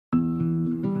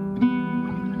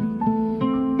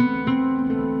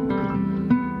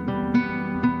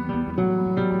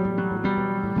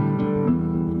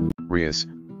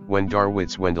When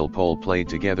Darwitz Wendell-Pohl played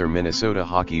together, Minnesota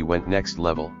hockey went next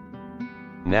level.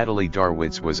 Natalie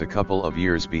Darwitz was a couple of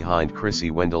years behind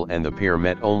Krissy Wendell, and the pair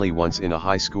met only once in a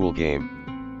high school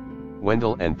game.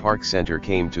 Wendell and Park Center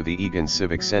came to the Eagan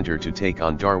Civic Center to take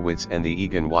on Darwitz and the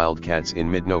Eagan Wildcats in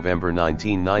mid-November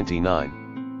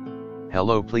 1999.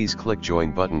 Hello, please click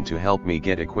join button to help me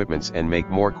get equipments and make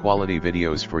more quality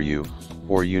videos for you,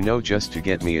 or just to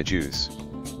get me a juice.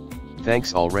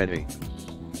 Thanks already.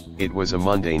 It was a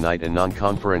Monday night, a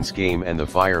non-conference game, and the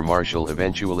fire marshal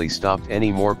eventually stopped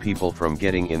any more people from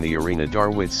getting in the arena,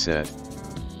 Darwitz said.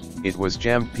 It was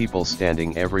jammed, people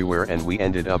standing everywhere, and we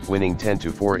ended up winning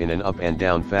 10-4 in an up and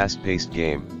down fast-paced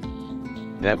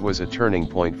game. That was a turning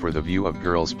point for the view of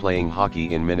girls playing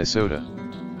hockey in Minnesota.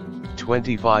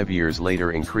 25 years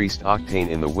later, increased octane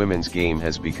in the women's game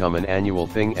has become an annual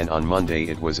thing, and on Monday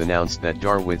it was announced that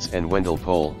Darwitz and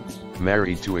Wendell-Pohl,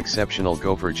 married to exceptional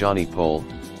gopher Johnny Pohl,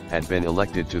 had been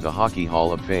elected to the Hockey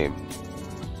Hall of Fame.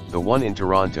 The one in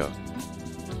Toronto.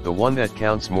 The one that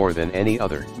counts more than any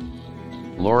other.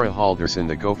 Laura Halderson,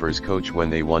 the Gophers coach when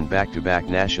they won back-to-back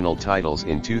national titles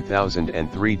in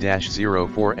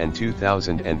 2003-04 and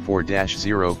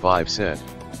 2004-05, said,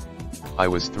 "I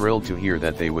was thrilled to hear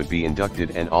that they would be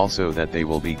inducted, and also that they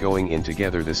will be going in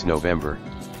together this November.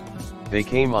 They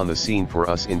came on the scene for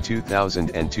us in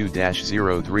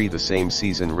 2002-03, the same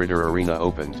season Ritter Arena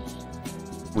opened.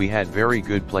 We had very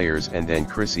good players, and then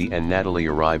Krissy and Natalie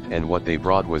arrived, and what they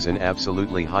brought was an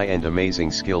absolutely high-end, amazing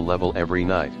skill level every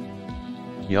night.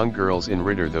 Young girls in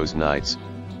Ritter those nights,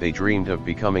 they dreamed of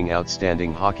becoming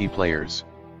outstanding hockey players."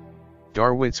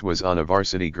 Darwitz was on a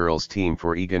varsity girls team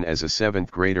for Eagan as a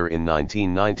 7th grader in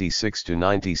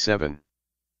 1996-97.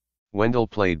 Wendell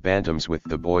played bantams with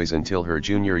the boys until her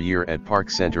junior year at Park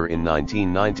Center in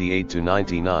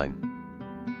 1998-99.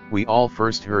 We all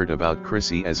first heard about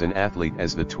Krissy as an athlete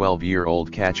as the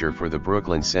 12-year-old catcher for the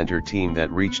Brooklyn Center team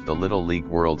that reached the Little League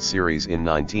World Series in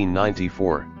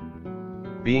 1994.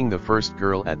 Being the first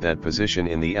girl at that position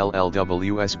in the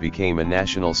LLWS became a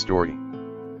national story.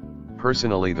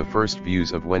 Personally, the first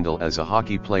views of Wendell as a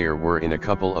hockey player were in a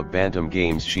couple of bantam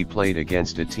games she played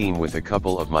against a team with a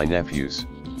couple of my nephews.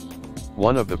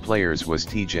 One of the players was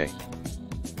TJ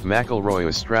McElroy,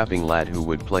 a strapping lad who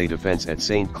would play defense at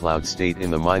St. Cloud State in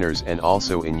the minors and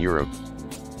also in Europe.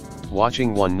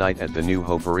 Watching one night at the New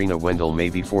Hope Arena, Wendell,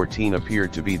 maybe 14,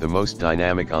 appeared to be the most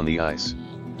dynamic on the ice.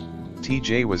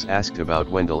 TJ was asked about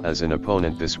Wendell as an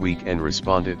opponent this week and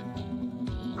responded,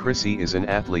 "Krissy is an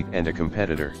athlete and a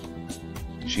competitor.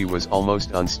 She was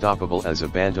almost unstoppable as a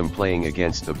bantam playing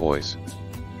against the boys.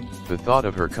 The thought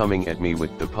of her coming at me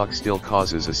with the puck still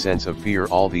causes a sense of fear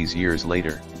all these years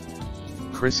later.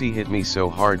 Krissy hit me so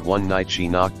hard one night she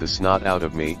knocked the snot out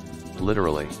of me,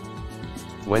 literally."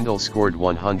 Wendell scored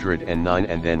 109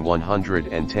 and then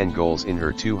 110 goals in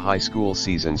her 2 high school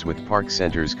seasons with Park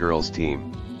Center's girls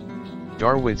team.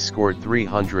 Darwitz scored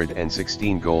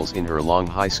 316 goals in her long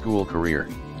high school career.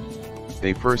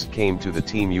 They first came to the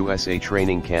Team USA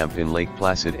training camp in Lake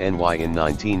Placid, NY in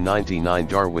 1999,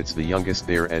 Darwitz the youngest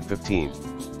there at 15.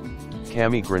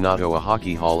 Cami Granato, a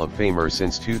Hockey Hall of Famer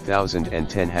since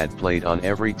 2010, had played on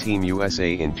every Team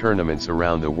USA in tournaments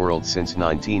around the world since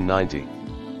 1990.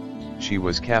 She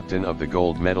was captain of the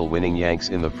gold medal winning Yanks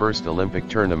in the first Olympic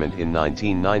tournament in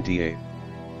 1998.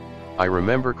 "I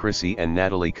remember Krissy and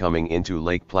Natalie coming into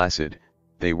Lake Placid,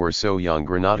 they were so young,"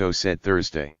 Granato said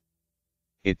Thursday.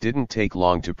 "It didn't take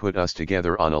long to put us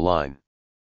together on a line.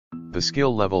 The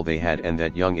skill level they had and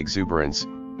that young exuberance,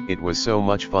 it was so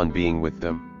much fun being with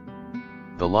them."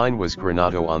 The line was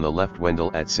Granato on the left,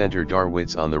 Wendell at center,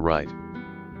 Darwitz on the right.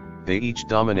 "They each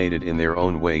dominated in their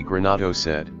own way," Granato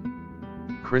said.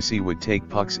 "Krissy would take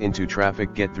pucks into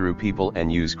traffic, get through people,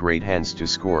 and use great hands to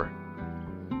score.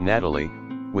 Natalie,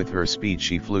 with her speed,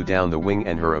 she flew down the wing,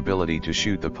 and her ability to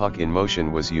shoot the puck in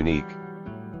motion was unique.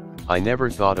 I never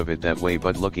thought of it that way,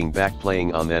 but looking back,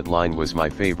 playing on that line was my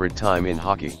favorite time in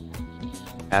hockey."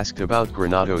 Asked about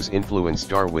Granato's influence,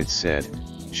 Darwitz said,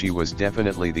 "She was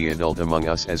definitely the adult among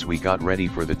us as we got ready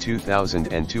for the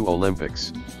 2002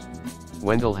 Olympics.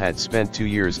 Wendell had spent 2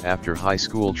 years after high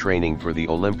school training for the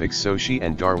Olympics, so she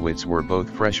and Darwitz were both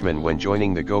freshmen when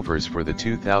joining the Gophers for the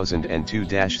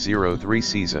 2002-03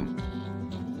 season.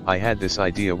 I had this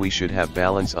idea we should have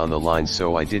balance on the line,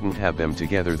 so I didn't have them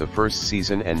together the first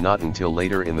season and not until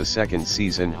later in the second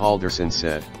season," Halderson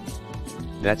said.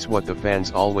 "That's what the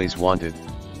fans always wanted.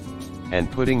 And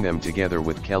putting them together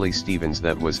with Kelly Stevens,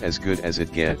 that was as good as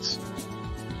it gets.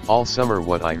 All summer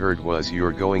what I heard was,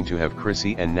 you're going to have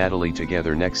Krissy and Natalie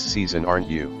together next season, aren't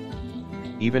you?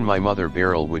 Even my mother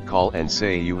Beryl would call and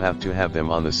say, you have to have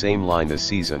them on the same line this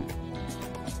season."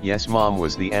 Yes Mom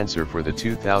was the answer for the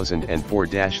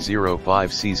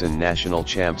 2004-05 season national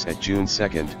champs at June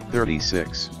 2,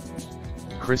 36.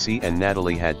 Krissy and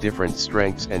Natalie had different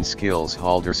strengths and skills,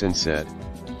 Halderson said.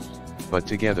 But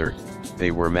together, they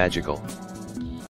were magical.